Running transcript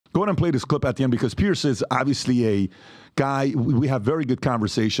Go ahead and play this clip at the end because Pierce is obviously a guy. We have very good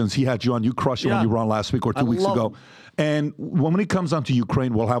conversations. He had you on. You crushed it when you were on last week or 2 weeks ago. And when it comes down to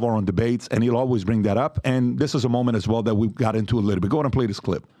Ukraine, we'll have our own debates, and he'll always bring that up. And this is a moment as well that we got into a little bit. Go ahead and play this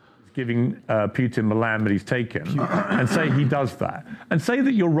clip. Giving Putin the land that he's taken and say he does that. And say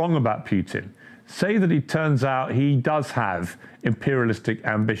that you're wrong about Putin. Say that it turns out he does have imperialistic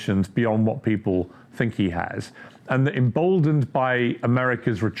ambitions beyond what people think he has. And that emboldened by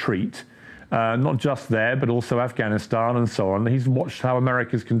America's retreat, not just there, but also Afghanistan and so on. He's watched how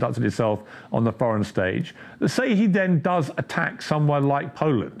America's conducted itself on the foreign stage. Say he then does attack somewhere like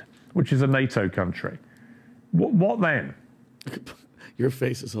Poland, which is a NATO country. What then? Your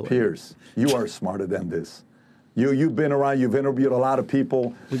face is hilarious. Piers, you are smarter than this. You've been around, you've interviewed a lot of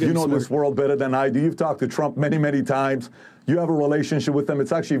people. You know this world better than I do. You've talked to Trump many, many times. You have a relationship with him.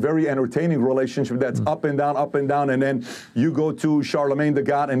 It's actually a very entertaining relationship that's up and down, and then you go to Charlemagne the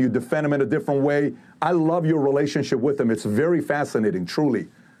God and you defend him in a different way. I love your relationship with him. It's very fascinating, truly.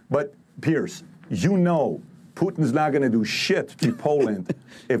 But, Piers, you know Putin's not going to do shit to Poland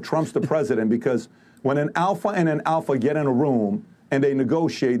if Trump's the president, because when an alpha and an alpha get in a room and they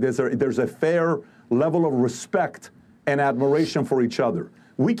negotiate, there's a fair level of respect and admiration for each other.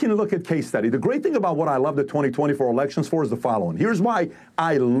 We can look at case study. The great thing about what I love the 2024 elections for is the following. Here's why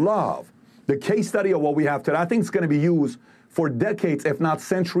I love the case study of what we have today. I think it's going to be used for decades, if not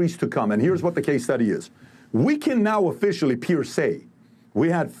centuries to come. And here's what the case study is. We can now officially, Pierce, say we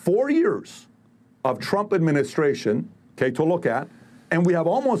had 4 years of Trump administration, to look at, and we have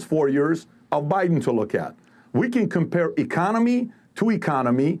almost 4 years of Biden to look at. We can compare economy to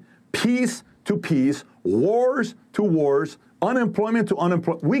economy, peace to peace, wars to wars, unemployment to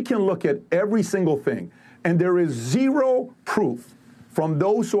unemployment. We can look at every single thing. And there is zero proof from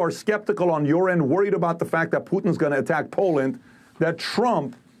those who are skeptical on your end, worried about the fact that Putin's going to attack Poland, that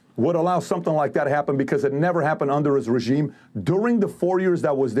Trump would allow something like that to happen, because it never happened under his regime during the 4 years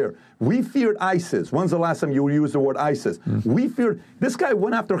that was there. We feared ISIS. When's the last time you used the word ISIS? We feared, this guy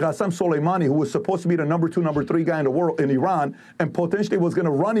went after Qasem Soleimani, who was supposed to be the number 2, number 3 guy in the world in Iran, and potentially was going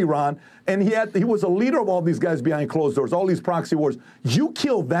to run Iran. And he was a leader of all these guys behind closed doors, all these proxy wars. You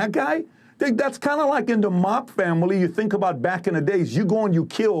killed that guy? That's kind of like in the mob family. You think about back in the days, you go and you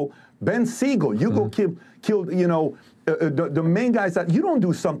kill Ben Siegel. You go kill, you know, the main guys. That you don't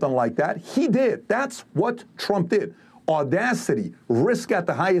do something like that. He did. That's what Trump did. Audacity, risk at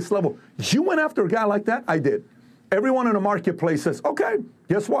the highest level. You went after a guy like that? I did. Everyone in the marketplace says, okay,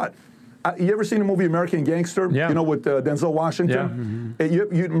 guess what? You ever seen the movie American Gangster? Yeah. You know, with Denzel Washington? Yeah. You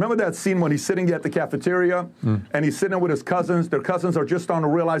remember that scene when he's sitting at the cafeteria and he's sitting with his cousins. Their cousins are just starting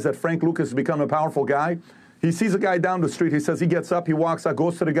to realize that Frank Lucas has become a powerful guy. He sees a guy down the street. He says, he gets up, he walks out,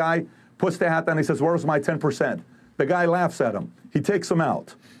 goes to the guy, puts the hat down, he says, where's my 10%? The guy laughs at him. He takes him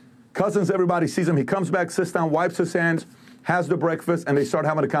out. Cousins, everybody sees him. He comes back, sits down, wipes his hands, has the breakfast, and they start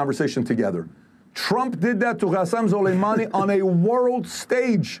having a conversation together. Trump did that to Qasem Soleimani on a world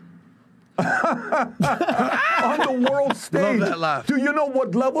stage. On the world stage. Love that laugh. Do you know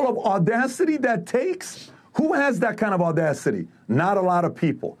what level of audacity that takes? Who has that kind of audacity? Not a lot of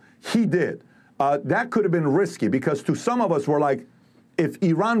people. He did. That could have been risky, because to some of us, we're like, if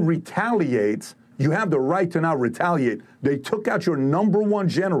Iran retaliates, you have the right to now retaliate. They took out your #1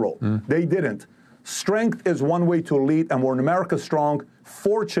 general. They didn't. Strength is one way to lead, and when America's strong,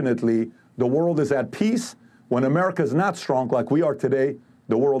 fortunately, the world is at peace. When America's not strong like we are today,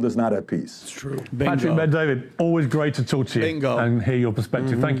 the world is not at peace. It's true. Patrick Bet-David, always great to talk to you and hear your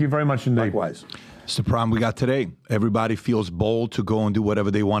perspective. Thank you very much indeed. Likewise. It's the problem we got today. Everybody feels bold to go and do whatever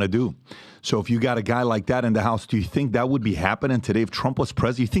they want to do. So if you got a guy like that in the house, do you think that would be happening today if Trump was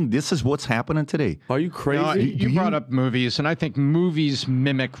president? You think this is what's happening today? Are you crazy? No, you brought up movies, and I think movies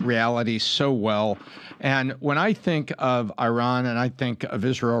mimic reality so well. And when I think of Iran and I think of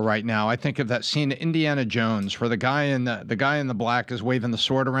Israel right now, I think of that scene of Indiana Jones where the guy in the black is waving the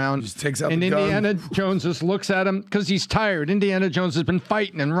sword around. He just takes out and the Indiana gun. Jones just looks at him because he's tired. Indiana Jones has been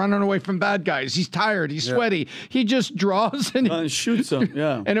fighting and running away from bad guys. He's tired. He's sweaty. He just draws and shoots him.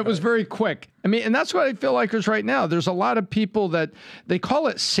 Yeah. And it was very quick. I mean, and that's what I feel like is right now. There's a lot of people that they call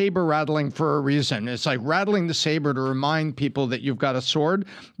it saber rattling for a reason. It's like rattling the saber to remind people that you've got a sword.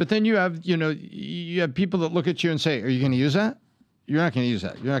 But then you have people that look at you and say, "Are you going to use that? You're not going to use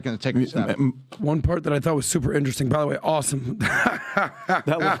that. You're not going to take this out." One part that I thought was super interesting, by the way, awesome.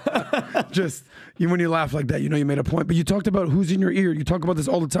 Just when you laugh like that, you know you made a point. But you talked about who's in your ear. You talk about this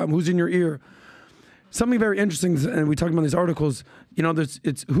all the time. Who's in your ear? Something very interesting, and we talked about these articles, you know,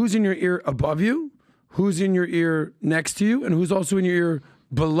 it's who's in your ear above you, who's in your ear next to you, and who's also in your ear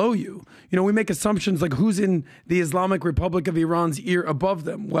below you. You know, we make assumptions like who's in the Islamic Republic of Iran's ear above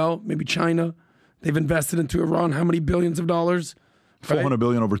them? Well, maybe China. They've invested into Iran how many billions of dollars? $400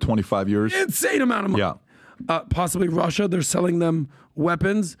 billion over 25 years. Insane amount of money. Yeah. Possibly Russia. They're selling them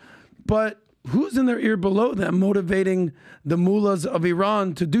weapons. But who's in their ear below them motivating the mullahs of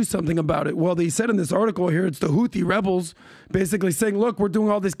Iran to do something about it? Well, they said in this article here, it's the Houthi rebels basically saying, look, we're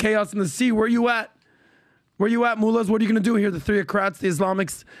doing all this chaos in the sea. Where you at? Where you at, mullahs? What are you going to do here? The theocrats, the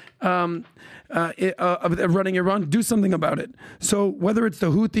Islamics running Iran, do something about it. So whether it's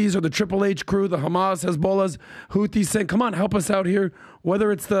the Houthis or the Triple H crew, the Hamas, Hezbollah's, Houthis saying, come on, help us out here.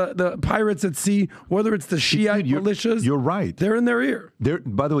 Whether it's the pirates at sea, whether it's the Shiite militias. You're right. They're in their ear.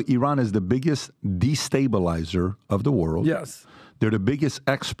 By the way, Iran is the biggest destabilizer of the world. Yes. They're the biggest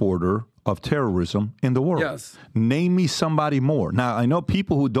exporter of terrorism in the world. Yes. Name me somebody more. Now, I know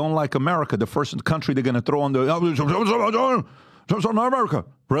people who don't like America, the first country they're going to throw on the America.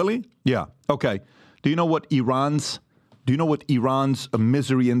 Really? Yeah. Okay. Do you know what Iran's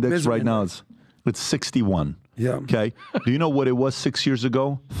misery index right now is? It's 61. Yeah. Okay. Do you know what it was 6 years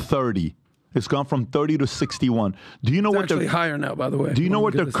ago? 30. It's gone from 30 to 61. Do you know It's actually higher now, by the way. Do you know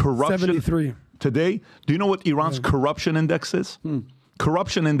what their corruption 73 today? Do you know what Iran's corruption index is?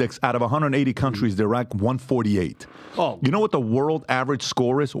 Corruption index out of 180 countries, they rank 148. Oh. You know what the world average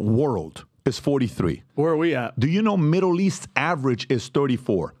score is? World is 43. Where are we at? Do you know Middle East average is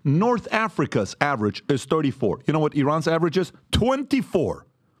 34? North Africa's average is 34. You know what Iran's average is? 24.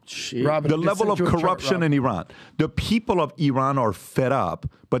 Robin, The level of corruption in Iran. The people of Iran are fed up,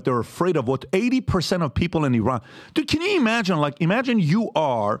 but they're afraid of what 80% of people in Iran. Dude, can you imagine? Imagine you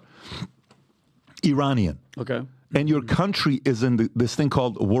are Iranian. Okay. And your country is in this thing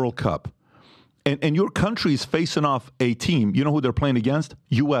called World Cup. And your country is facing off a team. You know who they're playing against?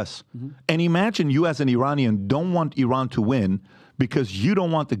 U.S. And imagine you as an Iranian don't want Iran to win because you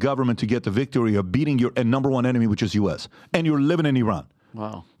don't want the government to get the victory of beating your number one enemy, which is U.S. And you're living in Iran.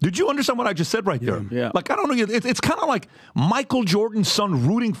 Wow. Did you understand what I just said right there? Yeah. I don't know. It's kind of like Michael Jordan's son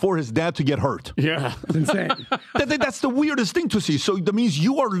rooting for his dad to get hurt. Yeah. It's insane. That's the weirdest thing to see. So that means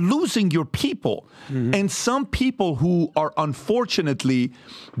you are losing your people. And some people who are, unfortunately,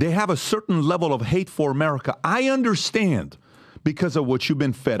 they have a certain level of hate for America. I understand because of what you've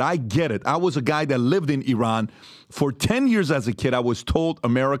been fed. I get it. I was a guy that lived in Iran. For 10 years as a kid, I was told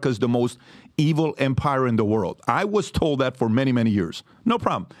America's the most evil empire in the world. I was told that for many, many years. No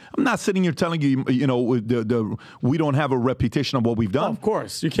problem. I'm not sitting here telling you, we don't have a reputation of what we've done. Well, of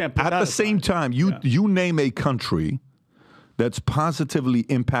course. You can't put At the same time, you name a country that's positively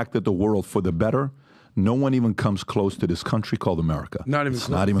impacted the world for the better. No one even comes close to this country called America. Not even it's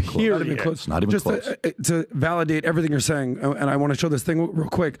close. Not even close. Not even close. Not even close. To validate everything you're saying, and I want to show this thing real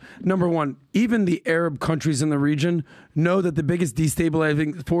quick. Number one, even the Arab countries in the region know that the biggest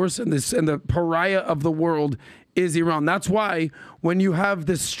destabilizing force and the pariah of the world is Iran. That's why when you have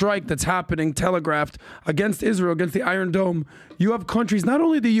this strike that's happening, telegraphed, against Israel, against the Iron Dome, you have countries, not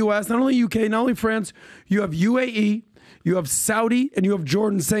only the U.S., not only UK, not only France, you have UAE, you have Saudi, and you have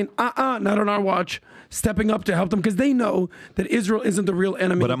Jordan saying, not on our watch, stepping up to help them because they know that Israel isn't the real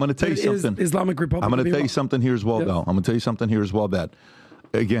enemy. But I'm going to tell you something. Islamic Republic. I'm going to tell you something here as well, though. I'm going to tell you something here as well that,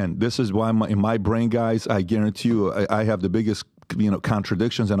 again, this is why in my brain, guys, I guarantee you I have the biggest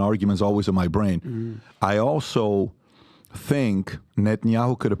contradictions and arguments always in my brain. I also think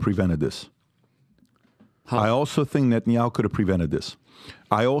Netanyahu could have prevented this. I also think Netanyahu could have prevented this.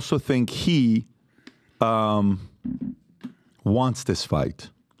 I also think he wants this fight,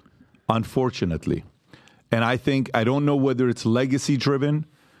 unfortunately. And I don't know whether it's legacy driven.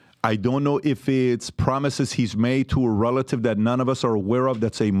 I don't know if it's promises he's made to a relative that none of us are aware of,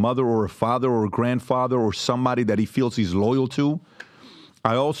 that's a mother or a father or a grandfather or somebody that he feels he's loyal to.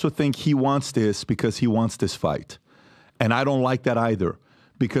 I also think he wants this because he wants this fight. And I don't like that either.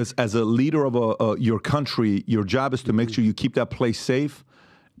 Because as a leader of your country, your job is to make sure you keep that place safe.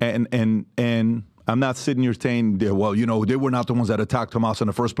 And I'm not sitting here saying, well, they were not the ones that attacked Hamas in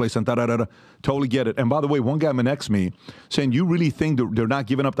the first place and da-da-da-da. Totally get it. And by the way, one guy next to me saying, you really think they're not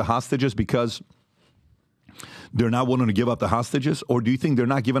giving up the hostages because they're not willing to give up the hostages? Or do you think they're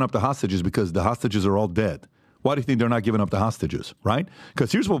not giving up the hostages because the hostages are all dead? Why do you think they're not giving up the hostages, right?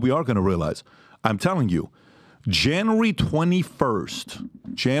 Because here's what we are going to realize. I'm telling you, January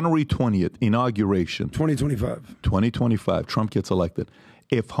 21st, January 20th, inauguration. 2025, Trump gets elected.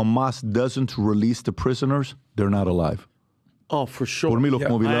 If Hamas doesn't release the prisoners, they're not alive. Oh, for sure.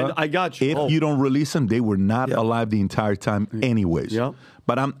 I got you. If you don't release them, they were not alive the entire time anyways.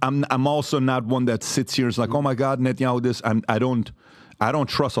 But I'm also not one that sits here and is like, oh my God, Netanyahu this. I don't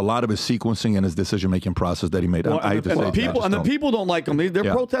trust a lot of his sequencing and his decision-making process that he made. Well, the people don't like him. They're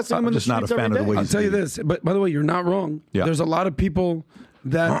protesting him in the streets every day. I'll tell you this, but by the way, you're not wrong. Yeah. There's a lot of people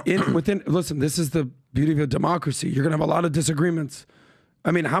that listen, this is the beauty of a democracy. You're going to have a lot of disagreements. I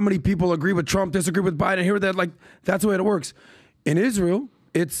mean, how many people agree with Trump, disagree with Biden, here, that? Like, that's the way it works. In Israel,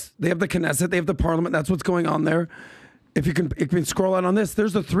 they have the Knesset, they have the parliament. That's what's going on there. If you can scroll out on this,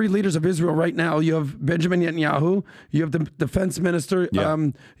 there's the three leaders of Israel right now. You have Benjamin Netanyahu, you have the defense minister,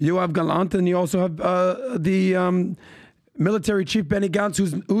 Yoav Gallant, and you also have the military chief Benny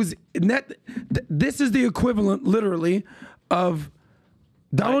Gantz, this is the equivalent, literally, of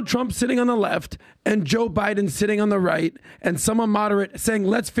Donald Trump sitting on the left and Joe Biden sitting on the right and someone moderate saying,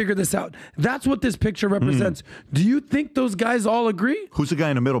 let's figure this out. That's what this picture represents. Do you think those guys all agree? Who's the guy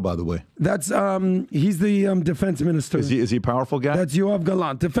in the middle, by the way? That's he's the defense minister. Is he a powerful guy? That's Yoav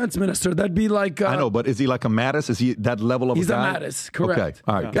Gallant, defense minister. That'd be like... I know, but is he like a Mattis? Is he that level of he's a guy? He's a Mattis, correct. Okay,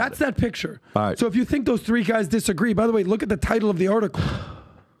 all right. That's that picture. All right. So if you think those three guys disagree, by the way, look at the title of the article.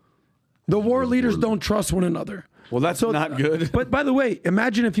 The war leaders don't trust one another. Well, that's not good. But by the way,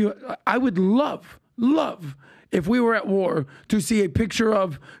 imagine if I would love if we were at war to see a picture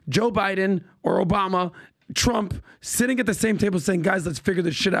of Joe Biden or Obama, Trump, sitting at the same table saying, guys, let's figure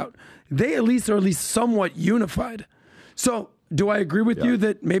this shit out. They are at least somewhat unified. So do I agree with you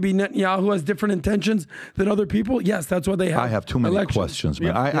that maybe Netanyahu has different intentions than other people? Yes, that's why they have I have too many questions,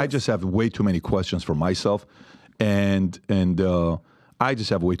 man. I just have way too many questions for myself. And I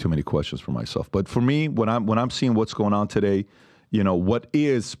just have way too many questions for myself. But for me, when I'm seeing what's going on today, what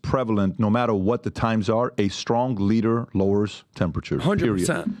is prevalent, no matter what the times are, a strong leader lowers temperatures. 100%.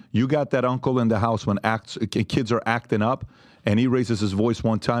 Period. You got that uncle in the house when kids are acting up, and he raises his voice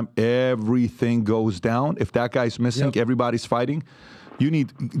one time, everything goes down. If that guy's missing, everybody's fighting.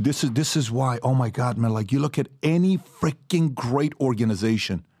 This is why, oh my God, man, like you look at any freaking great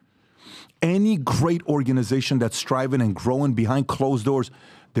organization. Any great organization that's striving and growing behind closed doors,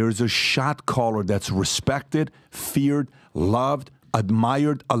 there is a shot caller that's respected, feared, loved,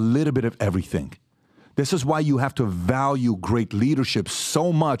 admired, a little bit of everything. This is why you have to value great leadership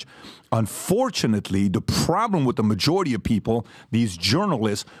so much. Unfortunately, the problem with the majority of people, these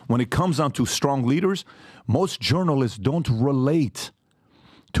journalists, when it comes down to strong leaders, most journalists don't relate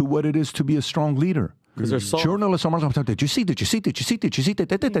to what it is to be a strong leader. Journalists are did you see? That's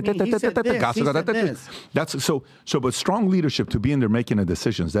so. But strong leadership, to be in there making the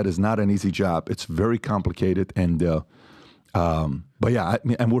decisions, that is not an easy job. It's very complicated, and but yeah,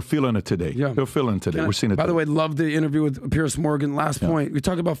 and we're feeling it today. Yeah, we're feeling it today. We're seeing it. By the way, love the interview with Pierce Morgan. Last point, we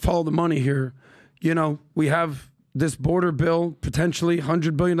talk about follow the money here. We have this border bill, potentially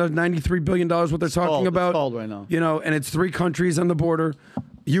 $100 billion, $93 billion, what they're talking about. It's called right now. And it's 3 countries on the border: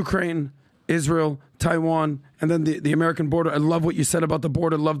 Ukraine, Israel, Taiwan, and then the American border. I love what you said about the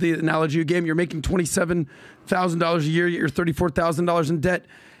border. Love the analogy you gave. You're making $27,000 a year. You're $34,000 in debt.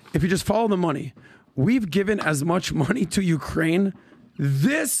 If you just follow the money, we've given as much money to Ukraine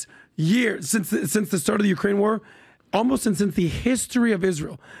this year since the start of the Ukraine war, almost since the history of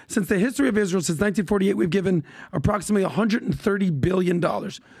Israel. Since the history of Israel, since 1948, we've given approximately $130 billion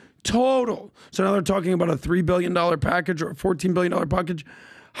total. So now they're talking about a $3 billion package or a $14 billion package.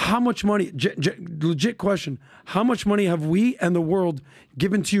 How much money, legit question, how much money have we and the world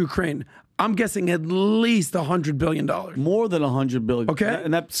given to Ukraine? I'm guessing at least $100 billion. More than $100 billion. Okay.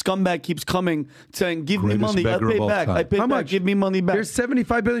 And that scumbag keeps coming saying, give me money, I pay back. I pay back, give me money back. There's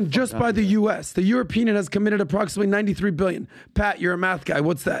 $75 billion just by the U.S. The European has committed approximately $93 billion. Pat, you're a math guy.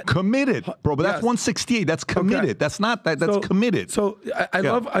 What's that? Committed, bro, but that's 168. That's committed. Okay. That's not that. That's committed. So I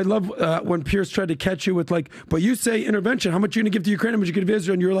love when Pierce tried to catch you with but you say intervention. How much are you going to give to Ukraine? How much are you going to give to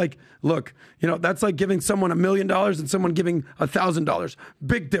Israel? And you're like, look, that's like giving someone $1 million and someone giving $1,000.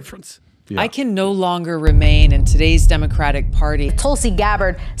 Big difference. Yeah. I can no longer remain in today's Democratic Party. Tulsi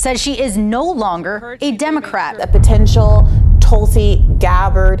Gabbard says she is no longer a Democrat. A potential Tulsi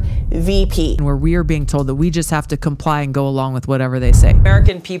Gabbard VP. Where we are being told that we just have to comply and go along with whatever they say.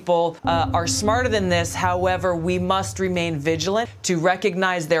 American people are smarter than this. However, we must remain vigilant to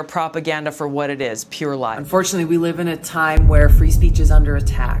recognize their propaganda for what it is, pure lie. Unfortunately, we live in a time where free speech is under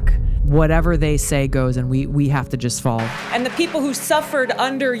attack. Whatever they say goes, and we have to just follow. And the people who suffered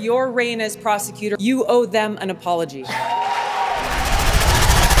under your reign as prosecutor, you owe them an apology. Taking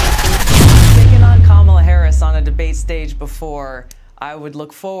on Kamala Harris on a debate stage before, I would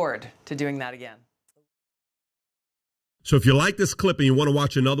look forward to doing that again. So if you like this clip and you want to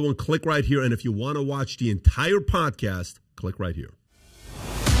watch another one, click right here. And if you want to watch the entire podcast, click right here.